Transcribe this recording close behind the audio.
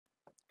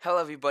Hello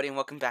everybody and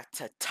welcome back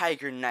to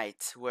Tiger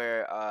Knight,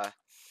 where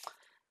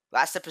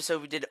last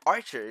episode we did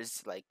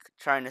archers, like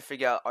trying to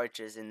figure out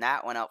archers, and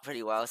that went out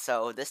pretty well.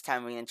 So this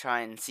time we're gonna try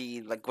and see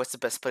like what's the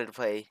best way to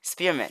play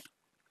spearman.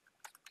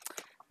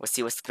 We'll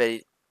see what's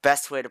the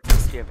best way to play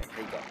spearman.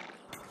 There you go.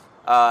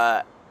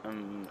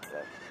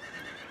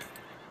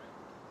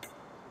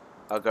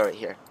 I'll go right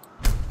here.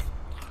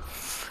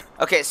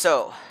 Okay,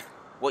 so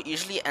what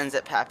usually ends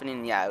up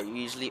happening, we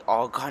usually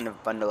all kind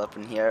of bundle up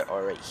in here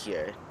or right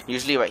here.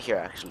 Usually right here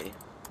actually.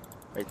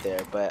 Right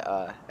there, but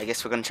I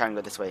guess we're gonna try and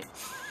go this way.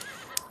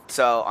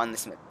 So on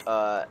this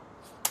let's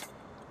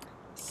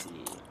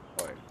see,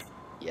 or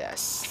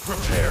yes.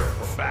 Prepare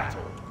for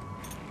battle.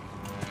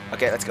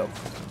 Okay, let's go.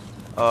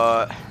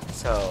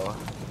 So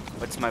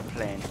what's my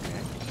plan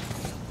here?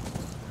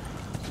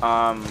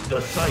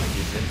 The site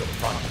is in the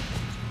front.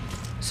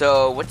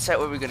 So what site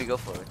were we gonna go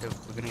for?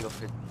 We're gonna go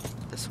for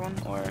this one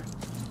or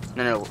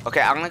no?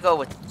 Okay, I'm gonna go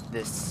with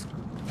this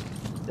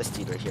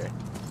dude right here.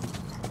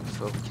 That's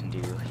what we can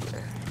do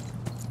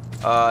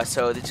here.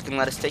 So they're just gonna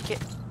let us take it?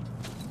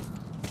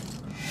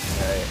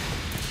 Alright.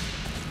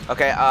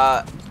 Okay,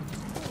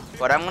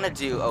 what I'm gonna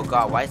do, oh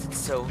god, why is it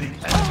so... The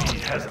enemy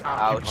has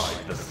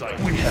occupied the site.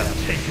 We have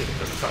taken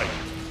the site.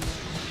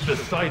 The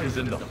site is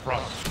in the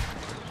front.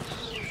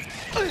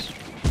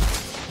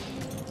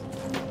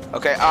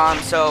 Okay,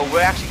 so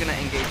we're actually gonna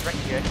engage right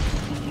here.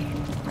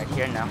 Right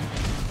here now.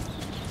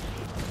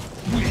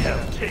 We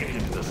have taken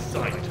the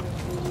site.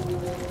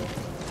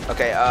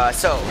 Okay,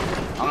 so,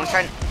 I'm gonna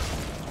try and...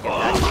 get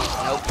that.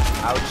 Nope,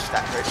 ouch,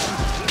 that hurt.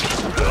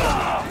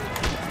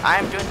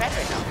 I'm doing bad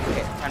right now.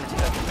 Okay, time to take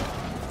it out.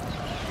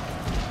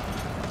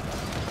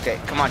 Okay,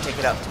 come on, take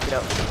it out, take it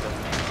out.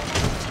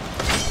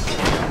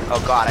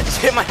 Oh god, I just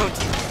hit my own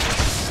team.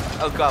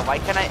 Oh god, why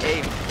can't I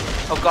aim?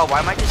 Oh god, why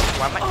am I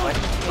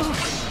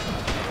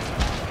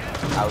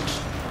ouch.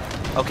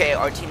 Okay,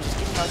 our team's just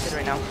getting melted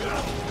right now.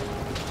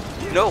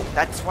 No,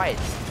 that's why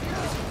it's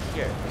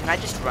here. Can I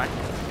just run?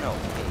 No,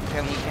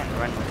 apparently you can't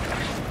run.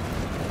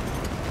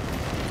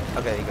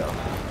 Okay, there you go.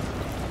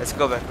 Let's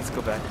go back, let's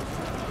go back.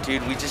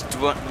 Dude, we got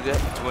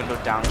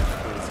dwindled down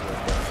crazy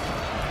right there.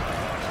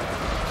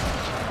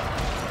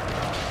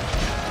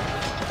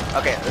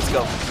 Okay, let's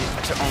go.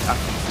 That's your own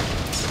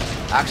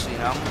options. Actually,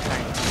 no, I'm gonna try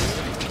and...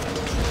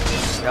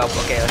 Nope,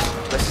 okay,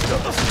 let's just go,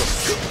 let's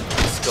go.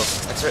 Let's go.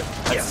 That's it.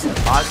 I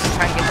was just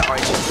trying to get the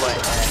archers, but...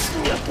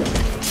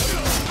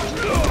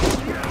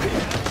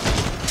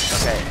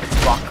 Okay, let's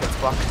block, let's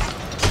block.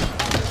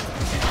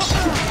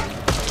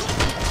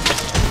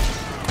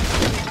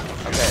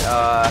 Okay,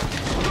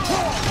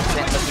 this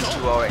ain't looking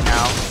too well right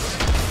now.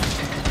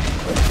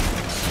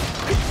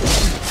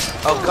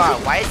 Oh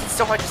god, why is it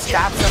so hard to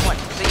stab someone?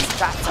 Please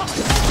stab someone.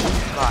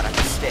 Oh god, I'm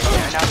just staying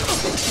there now.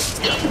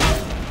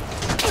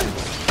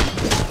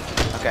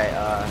 Okay,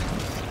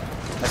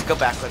 let's go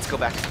back, let's go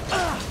back.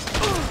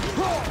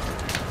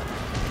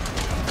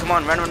 Come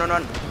on, run.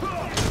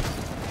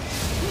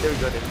 There we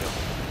go.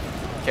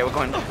 Okay, we're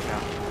going back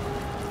now.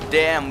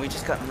 Damn, we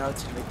just got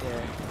melted right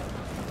there.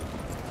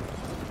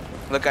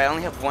 Look, I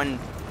only have one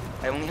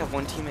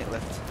teammate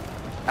left.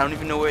 I don't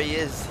even know where he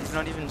is. He's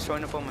not even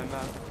showing up on my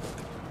map.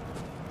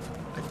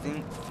 I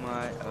think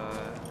my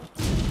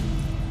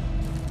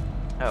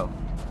oh.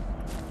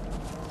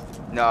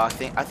 No, I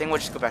think we'll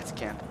just go back to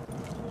camp.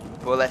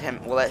 We'll let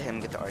him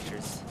get the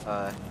archers.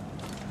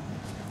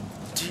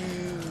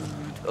 Dude,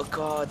 oh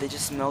god, they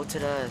just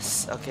melted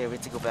us. Okay, we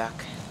have to go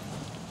back.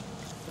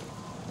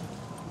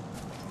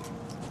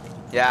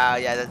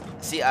 Yeah.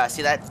 See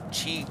that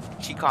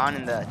Chi-Con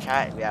in the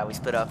chat? Yeah, we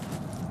split up.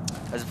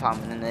 That was a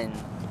problem, and then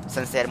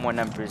since they had more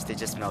numbers, they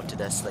just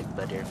melted us like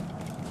butter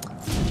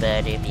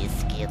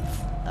biscuits.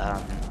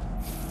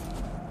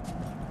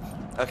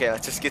 Okay,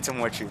 let's just get some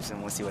more troops and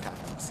we'll see what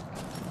happens.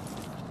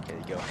 Okay, there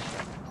you go.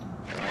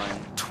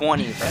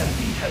 120. The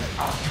enemy has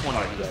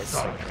occupied the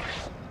site.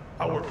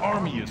 Our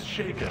army is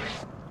shaken.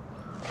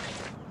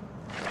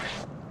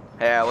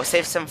 Yeah, we'll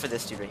save some for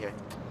this dude right here.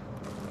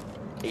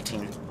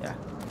 18, yeah.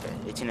 Okay,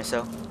 18 or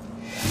so.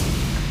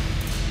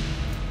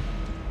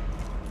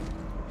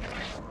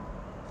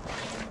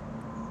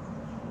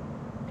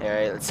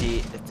 Alright, let's see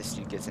if this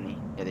dude gets any.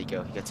 Yeah, there you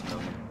go, he gets a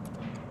million.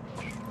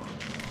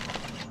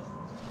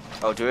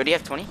 Oh, do we already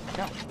have 20?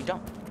 No, we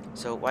don't.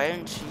 So why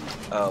aren't you...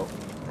 Oh,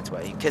 that's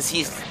why. Because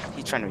he's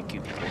trying to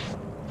recruit people.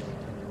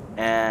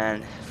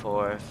 And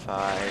 4,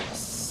 5,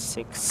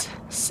 6,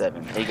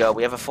 7. There you go,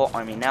 we have a full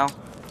army now.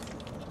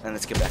 And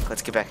let's get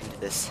back into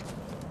this.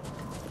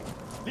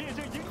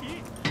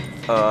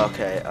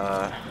 Okay,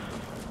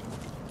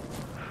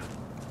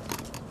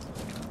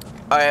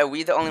 are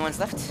we the only ones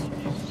left?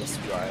 Yes,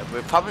 we are.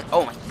 We're probably...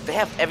 Oh my... They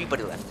have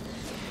everybody left.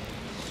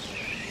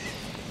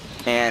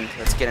 And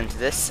let's get into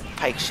this.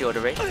 Pike shield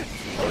array. The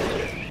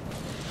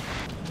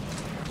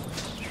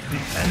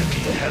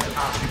enemy has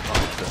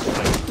occupied the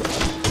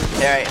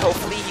site. Alright,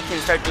 hopefully he can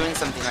start doing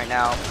something right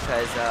now.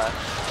 Because,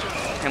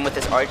 him with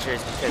his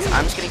archers. Because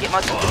I'm just gonna get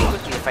melted pretty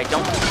quickly if I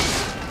don't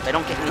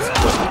get any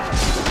support.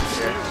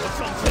 Sure.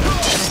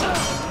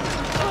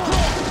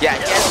 Yeah,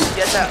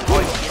 he has that.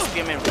 Oh,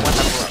 spearman one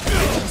level up.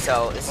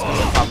 So this is gonna be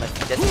a problem if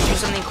he doesn't do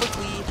something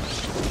quickly.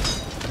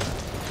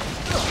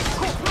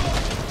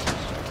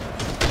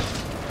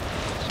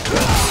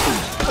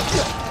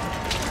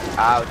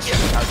 Ouch.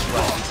 Ouch.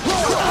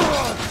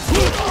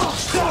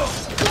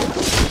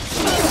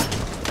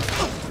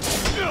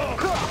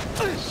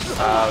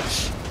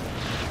 Ouch.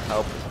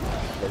 Help.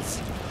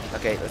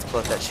 Okay, let's pull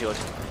up that shield.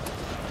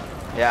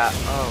 Yeah.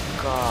 Oh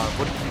god,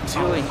 what are you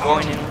doing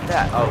going in with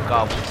that? Oh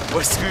god,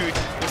 we're screwed.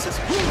 We're so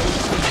screwed.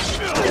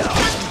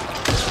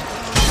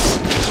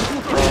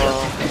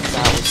 Oh,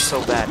 that was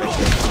so bad right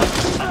there.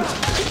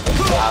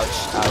 Ouch,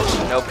 ouch.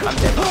 Nope, I'm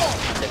dead. I'm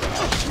dead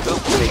now.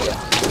 Oop, there you go.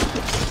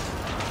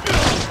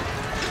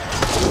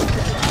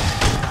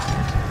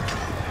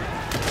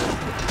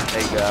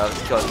 There you go,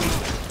 killed me.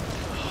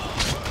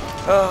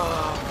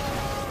 Oh.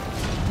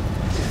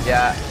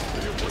 Yeah.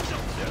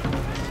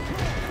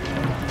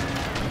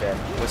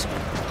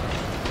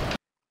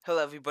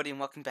 Hello everybody and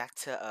welcome back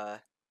to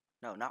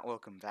no, not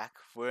welcome back.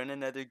 We're in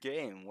another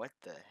game. What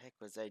the heck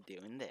was I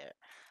doing there?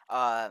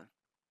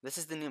 This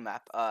is the new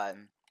map.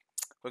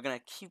 We're gonna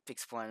keep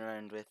exploring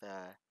around with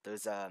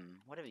those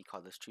whatever you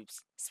call those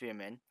troops,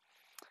 spearmen.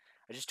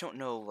 I just don't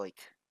know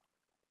like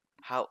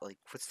how, like,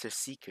 what's their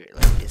secret?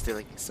 Like, is there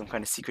like some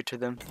kind of secret to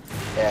them?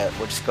 Yeah,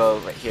 we'll just go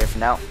right here for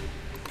now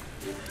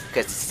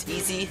because it's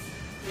easy.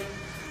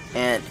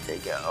 And there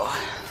you go.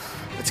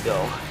 Let's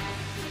go.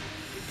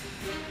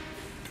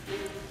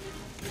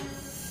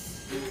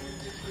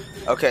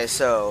 Okay,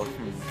 so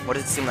what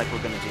does it seem like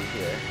we're gonna do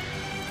here?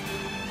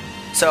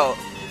 So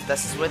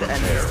this is where the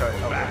enemy starts.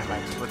 Oh, never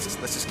mind. Let's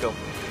just go.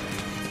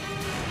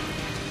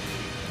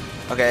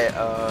 Okay,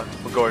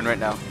 we're going right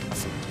now.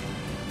 Awesome.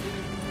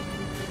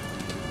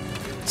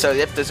 So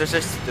yep, those are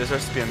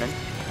spearmen,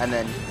 and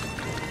then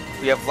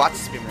we have lots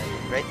of spearmen,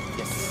 right?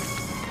 Yes.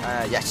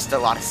 Yeah, just a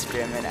lot of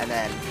spearmen, and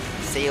then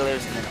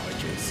sailors, and then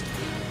archers.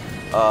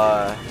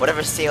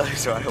 Whatever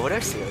sailors are. What are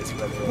sailors,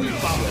 by the way?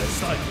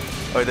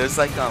 Or there's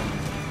like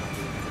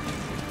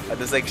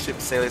there's like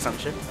sailors on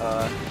ship.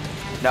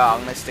 No, I'm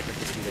gonna stick with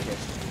this dude right here.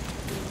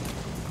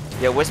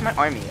 Yeah, where's my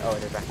army? Oh,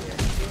 they're back there.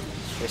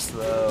 They're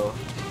slow.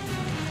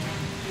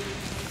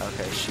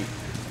 Okay, shoot.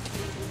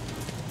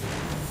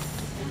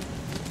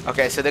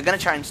 Okay, so they're gonna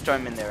try and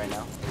storm in there right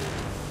now.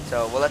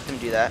 So we'll let them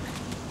do that.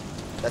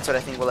 That's what I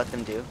think we'll let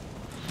them do.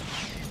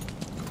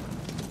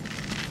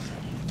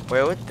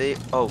 Where would they?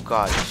 Oh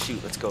god,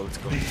 shoot, let's go, let's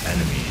go. The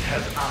enemy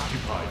has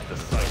occupied the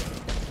site.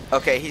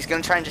 Okay, he's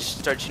gonna try and just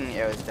start shooting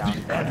arrows down.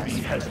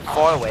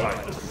 Far away.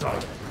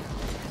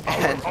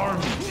 And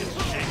army is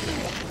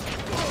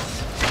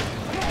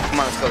come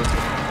on, let's go, let's go.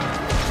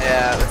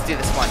 Yeah, let's do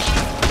this one.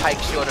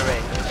 Pike shield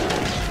array.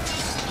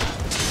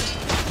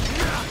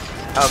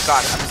 Oh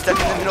god, I'm stuck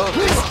in the middle of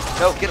this.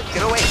 No, get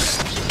away.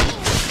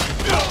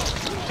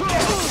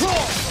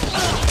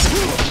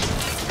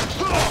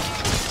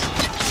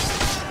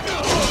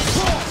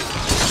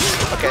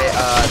 Okay,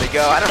 there you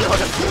go. I don't know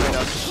what I'm doing.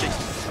 Oh shit.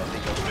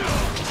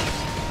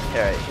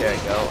 Here I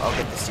go. I'll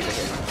get this dude right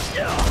here.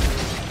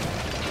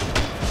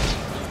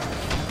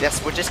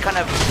 Yes, we're just kind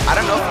of, I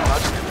don't know if I'm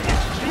allowed to.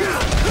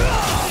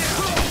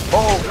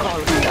 Oh god,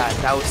 look at that.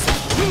 That was so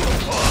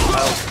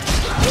oh.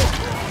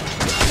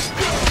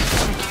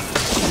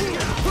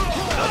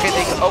 Okay,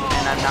 they go. Oh,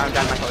 and now I'm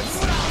down my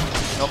horse.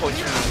 No horse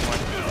for me anymore.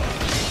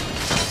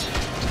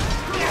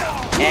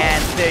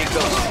 And there you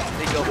go.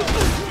 There you go.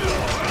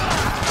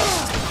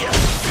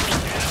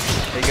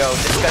 There you go.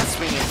 This guy's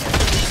swinging.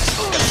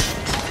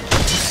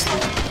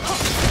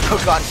 Oh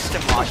god, it's just a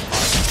mosh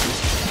mosh.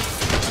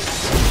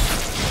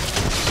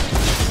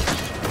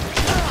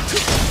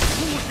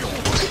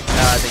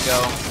 There you go.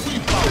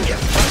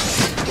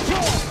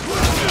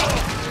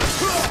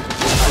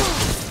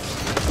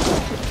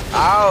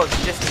 Ow, she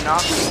just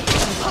knocked me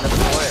on the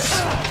floor.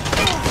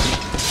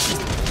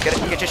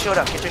 Get your shield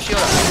up, get your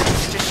shield up,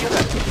 get your shield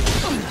up.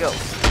 Go.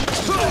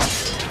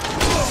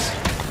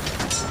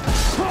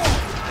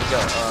 There you go.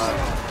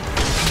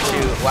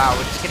 Shoot. Wow,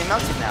 we're just getting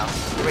melted now.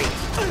 Great.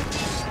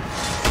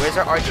 Where's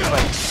our archer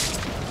buddy?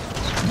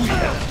 We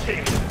have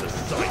taken the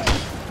site.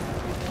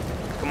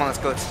 Come on, let's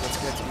go. We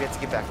have to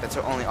get back. That's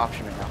our only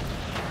option right now.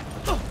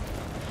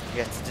 We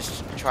have to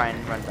just try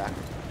and run back.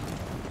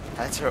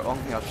 That's our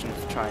only option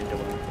of trying to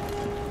win.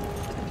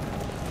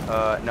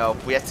 No,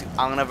 we have to.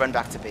 I'm gonna run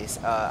back to base.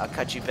 I'll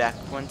cut you back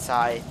once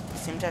I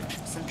seem to have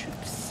some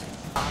troops.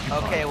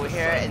 Okay, we're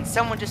here, and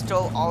someone just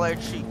stole all our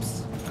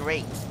troops.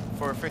 Great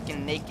for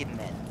freaking naked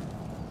men.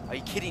 Are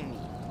you kidding me?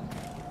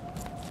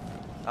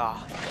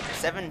 Ah, oh,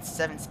 seven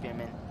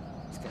spearmen.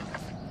 It's good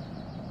enough.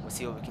 We'll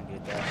see what we can do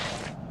with that.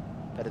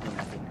 Better than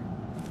nothing.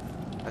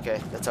 Okay,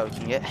 that's all we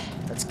can get.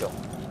 Let's go.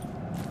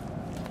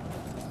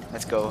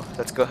 Let's go.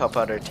 Let's go help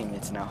out our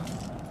teammates now.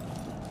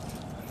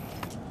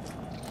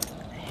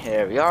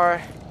 Here we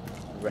are.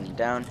 Running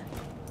down.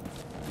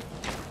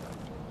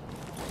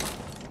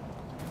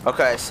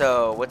 Okay,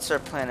 so what's our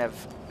plan of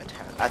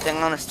attack? I think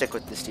I'm gonna stick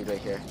with this dude right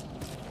here.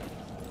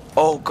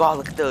 Oh god,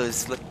 look at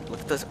those. Look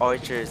at those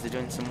archers. They're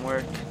doing some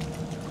work.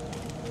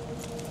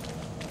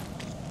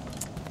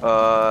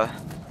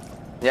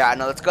 Yeah,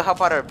 no, let's go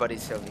help out our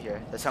buddies over here.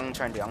 That's what I'm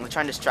trying to do. I'm gonna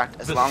try and distract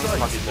as The long as site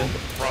is possible. in the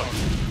front.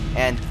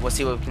 And we'll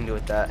see what we can do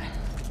with that.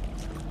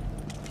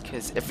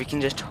 Because if we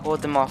can just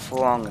hold them off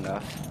long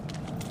enough.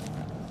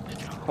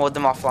 Hold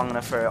them off long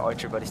enough for our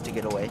archer buddies to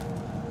get away.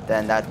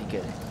 Then that'd be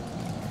good.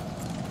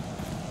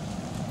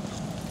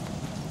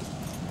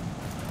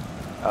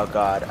 Oh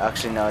god,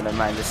 actually no, never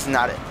mind. This is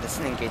not it. This is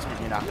an engagement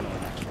you're not gonna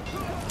win actually.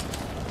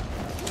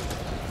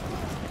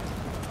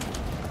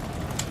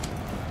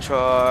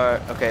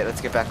 Okay,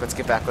 let's get back, let's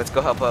get back. Let's go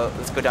help out.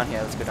 Let's go down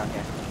here, let's go down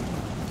here.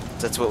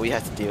 That's what we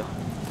have to do.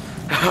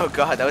 Oh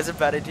god, that was a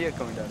bad idea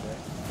coming down there.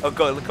 Oh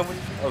god, look how much.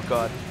 Oh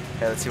god.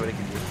 Okay, let's see what I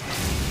can do.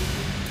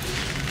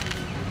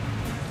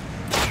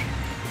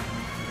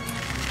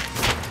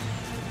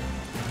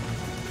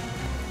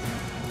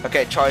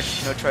 Okay,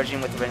 charge. No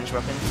charging with the ranged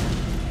weapon.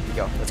 Here we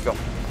go, let's go.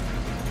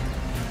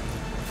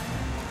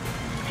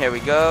 Here we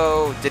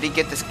go. Did he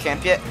get this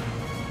camp yet?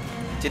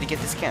 Did he get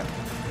this camp?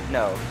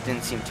 No,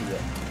 didn't seem to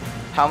yet.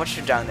 How much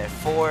are down there?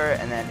 4,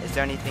 and then is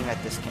there anything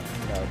at this camp?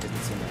 No, it didn't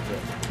seem like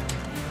it.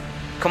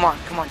 Come on,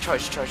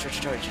 charge.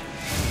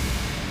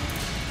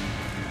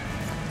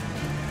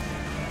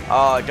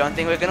 Oh, don't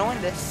think we're gonna win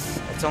this.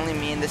 It's only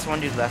me and this one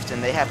dude left,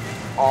 and they have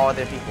all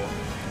their people.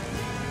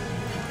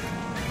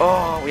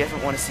 Oh, we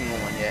haven't won a single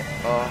one yet.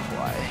 Oh,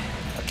 why?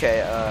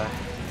 Okay,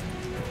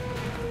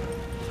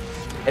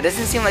 it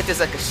doesn't seem like there's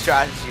like a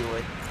strategy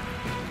with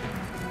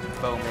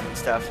bowmen and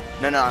stuff.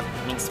 No, I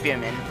mean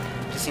spearmen.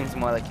 It just seems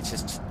more like it's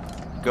just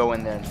go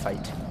in there and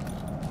fight.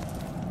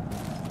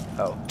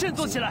 Oh,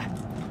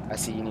 I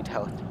see you need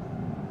help.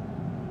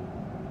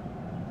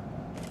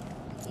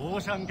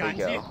 There you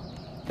go.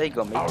 There you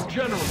go, mate. Our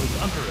general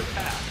is under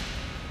attack.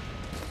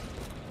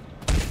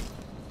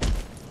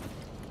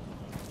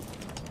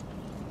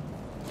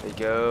 There you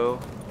go.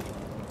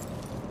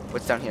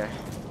 What's down here?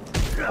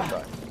 Oh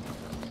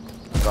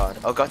god.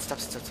 Oh god, stop.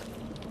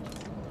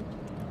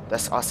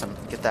 That's awesome.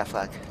 Get that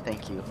flag.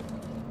 Thank you.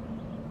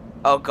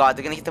 Oh god,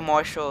 they're gonna get the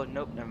marshal.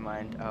 Nope, never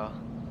mind. Oh,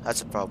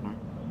 that's a problem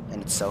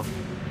in itself.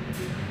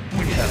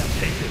 We have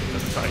taken the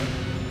site.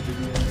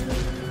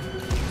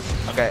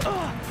 Okay.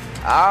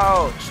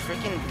 Ouch!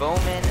 Freaking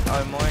bowmen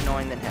are more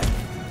annoying than him.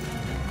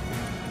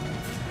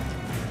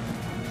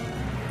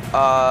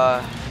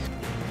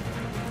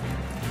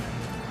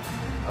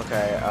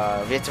 Okay,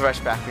 we have to rush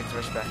back.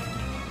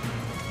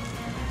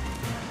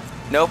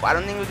 Nope, I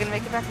don't think we're gonna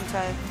make it back in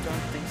time.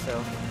 Don't think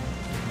so.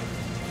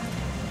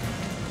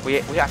 We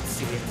have to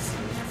see.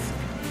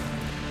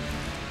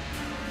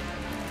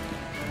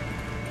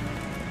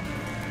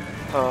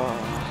 Oh.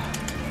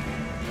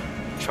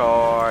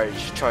 Charge.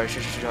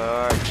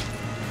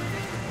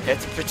 You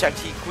have to protect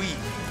Hiki.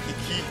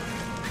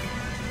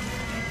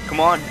 Come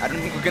on, I don't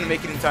think we're gonna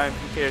make it in time.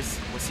 Who cares?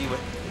 We'll see what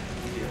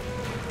we do.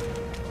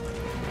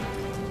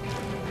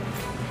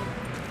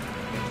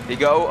 There you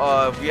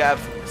go. We have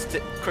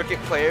cricket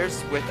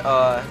players with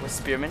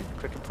spearmen.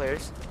 Cricket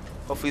players.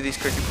 Hopefully these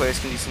cricket players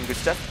can do some good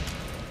stuff.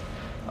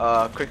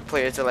 Cricket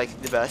players are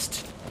like the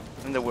best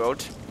in the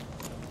world.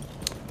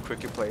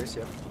 Cricket players,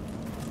 yeah.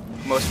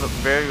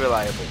 Very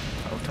reliable.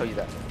 I'll tell you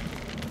that.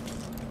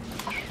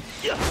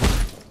 Yeah.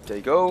 There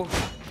you go.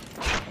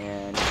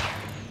 And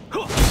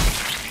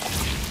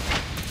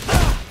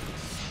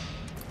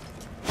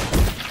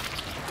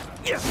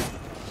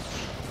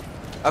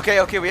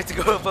okay, we have to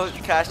go about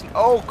the cash.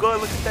 Oh god,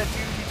 look at that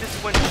dude. He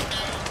just went.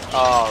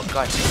 Oh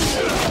god.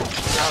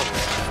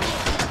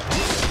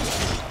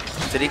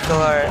 Did he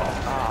kill our?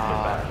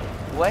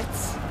 What?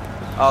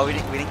 Oh, we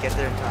didn't get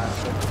there in time.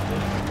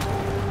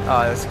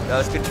 Oh, that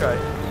was a good try.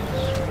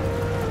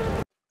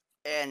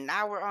 And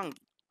now we're on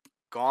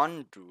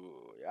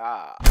Gondru.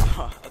 Yeah.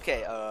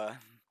 Okay.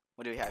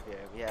 What do we have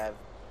here? We have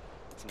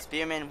some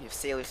spearmen. We have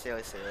sailors.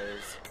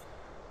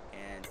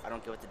 And I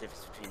don't get what the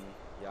difference between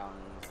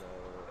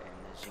Yangzhou and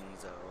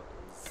Jingzhou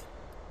is.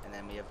 And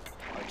then we have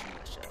Arch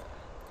militia,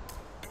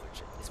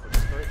 which is what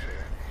is right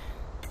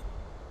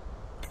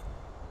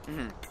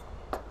here.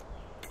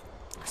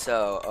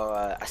 So,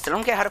 I still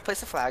don't get how to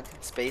place a flag.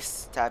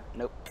 Space, tab,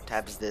 nope,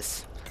 tab is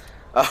this.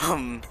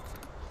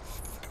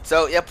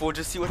 So, yep, we'll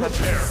just see what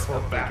happens.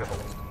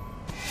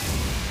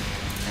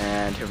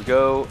 And here we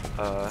go.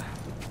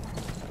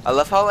 I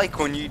love how, like,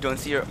 when you don't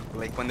see your,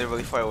 like, when they're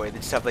really far away, they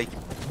just have, like,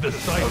 a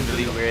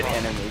really weird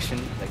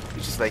animation. Like,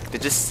 it's just, like, they're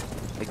just,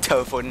 like,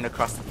 teleporting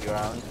across the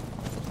ground.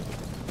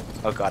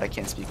 Oh god, I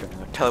can't speak right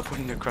now.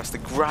 Teleporting across the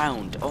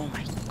ground. Oh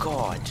my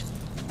god.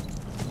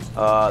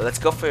 Let's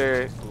go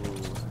for...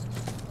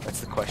 That's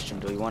the question.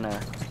 Do we want to...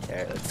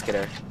 Here, let's get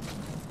our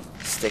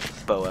stick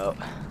bow out.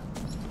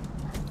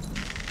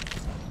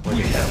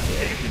 We have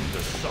taken the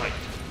site.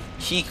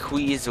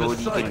 Hiki is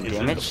already getting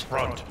damage.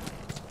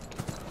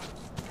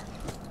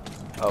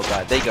 Oh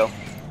god, there you go.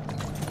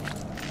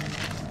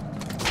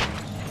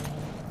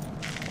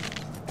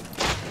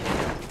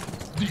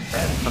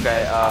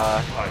 Okay,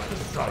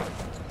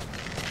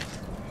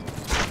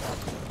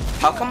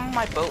 how come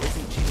my boat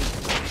isn't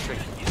shooting straight?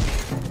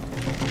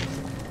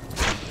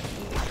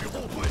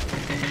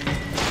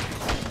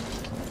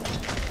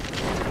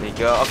 There you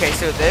go. Okay,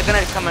 so they're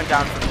gonna come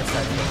down from this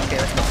side. Okay,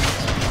 let's go.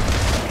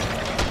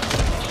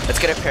 Let's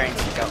get a pairing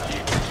to go.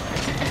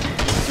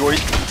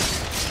 Yoink.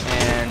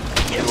 And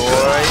yoink.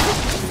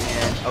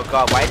 And oh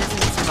god, why doesn't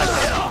it seem like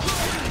that?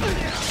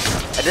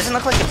 It doesn't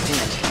look like a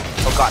demon.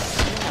 Oh god.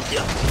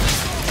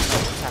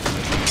 What's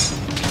happening?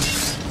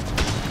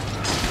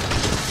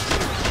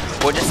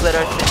 We'll just let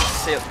our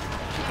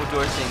people do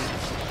our thing.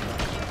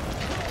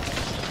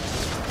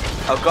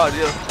 Oh god,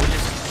 we're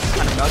just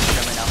kind of melting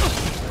them right now.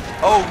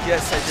 Oh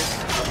yes, I just.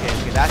 Okay,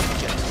 that's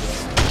good.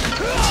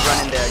 Run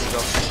in there, you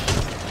go.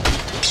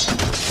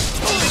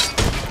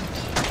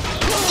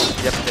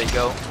 Yep, there you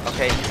go.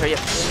 Okay, hurry up,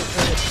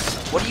 hurry up.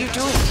 What are you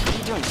doing? What are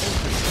you doing?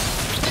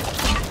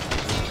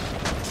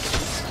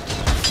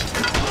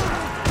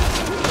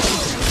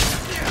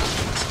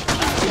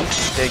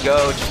 There you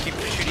go, just keep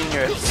shooting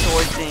your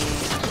sword thing.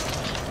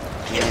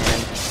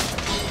 And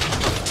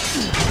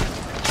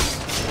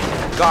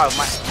God,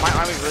 my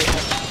army really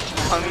has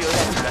done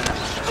that.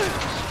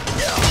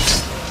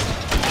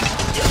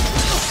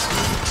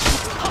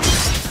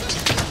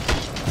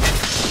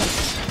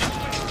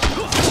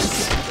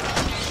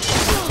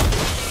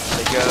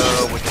 There you go,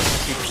 we'll just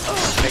keep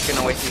making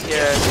our way through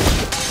here.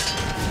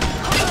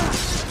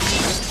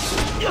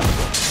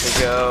 There you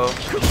go,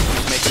 keep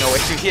making our way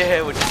through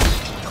here, we're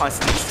just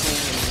constantly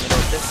swinging in the middle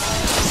of this.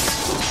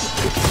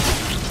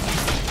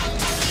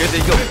 Here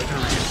they go.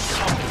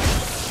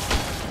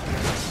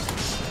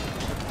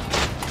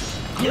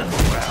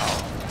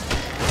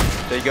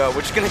 There you go.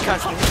 We're just gonna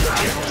constantly.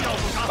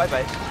 Bye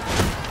bye.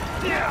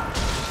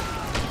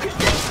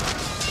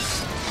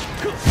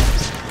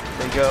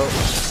 There you go.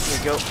 There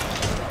you go.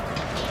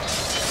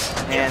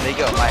 And there you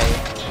go. My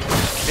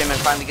Spearman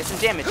finally gets some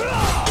damage.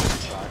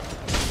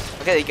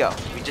 Okay, there you go.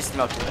 We just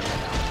melted them right now.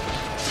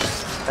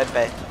 Bye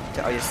bye to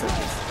all your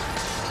soldiers.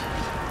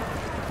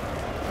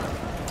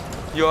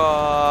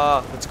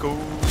 Yeah, let's go.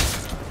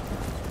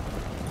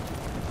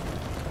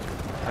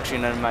 Actually,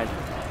 never mind.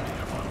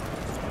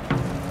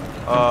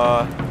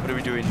 What are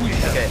we doing?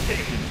 Okay,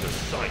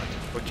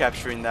 we're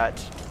capturing that.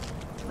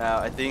 Now,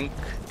 I think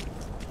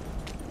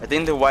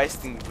the wise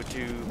thing would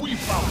do go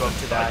up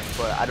to that,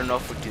 but I don't know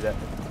if we'll do that.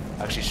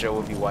 Actually, sure,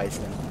 we'll be wise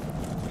then.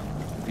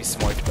 Be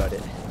smart about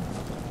it.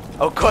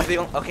 Oh god, they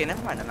don't. Okay,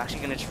 never mind. I'm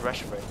actually gonna just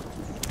rush for it.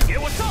 Yeah,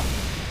 what's up?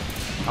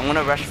 I'm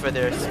gonna rush for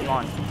their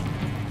spawn.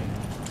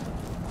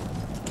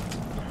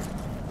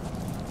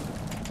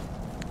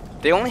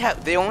 They only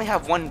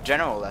have one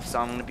general left, so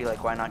I'm gonna be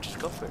like, why not just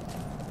go for it?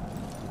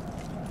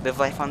 Live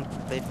life on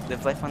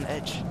the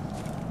edge.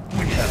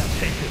 We have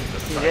taken the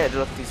site. Yeah,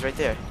 look, he's right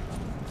there.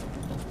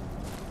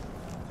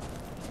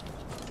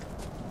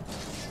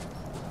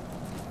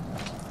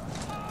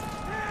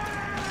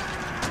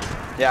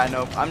 Yeah, I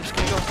know. I'm just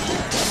gonna go.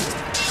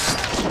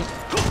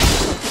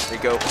 There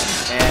you go.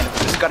 And we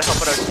just gotta help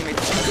out our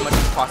teammates as much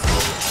as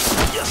possible.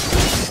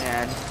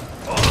 And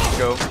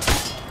go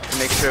to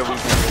make sure we win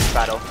this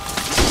battle.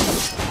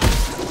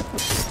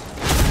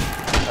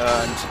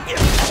 And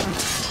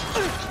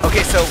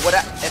okay, so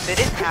if they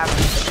didn't have,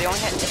 if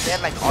they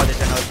had like all the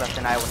generals left,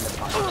 then I wouldn't have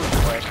gone.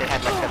 Or if they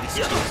had like at least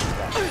two of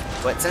that.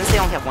 But since they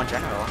only have one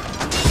general,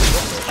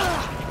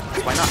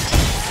 why not?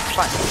 It's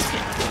fun.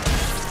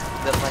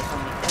 Live life on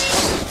the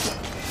edge.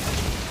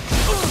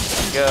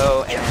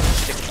 Go and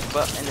stick the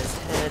butt in his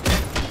head,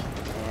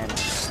 and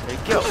there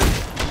you go.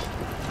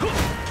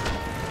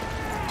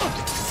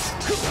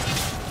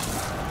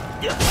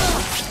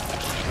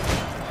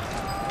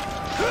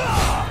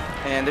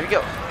 And there we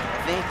go. I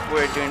think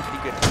we're doing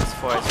pretty good as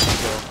far as we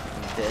go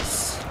with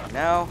this.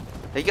 Now,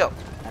 there you go.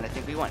 And I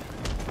think we won.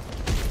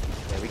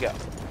 There we go.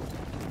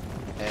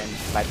 And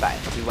bye-bye.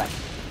 We won.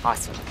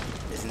 Awesome.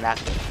 Isn't that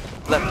good?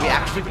 Look, we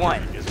actually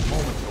won. Is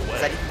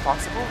that even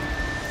possible?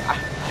 I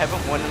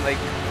haven't won in like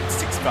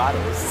 6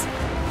 battles.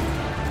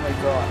 Oh my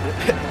god.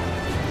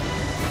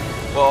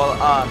 Well,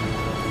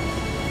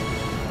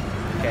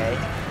 okay.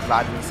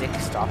 Loud music,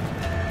 stop.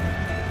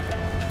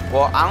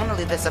 Well, I'm gonna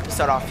leave this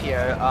episode off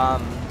here.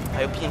 I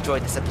hope you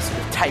enjoyed this episode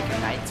of Tiger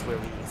Knights, where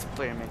we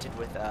experimented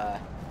with the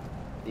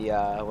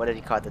what did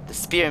he call it? The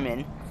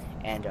Spearman.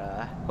 And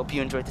hope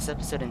you enjoyed this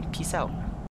episode, and peace out.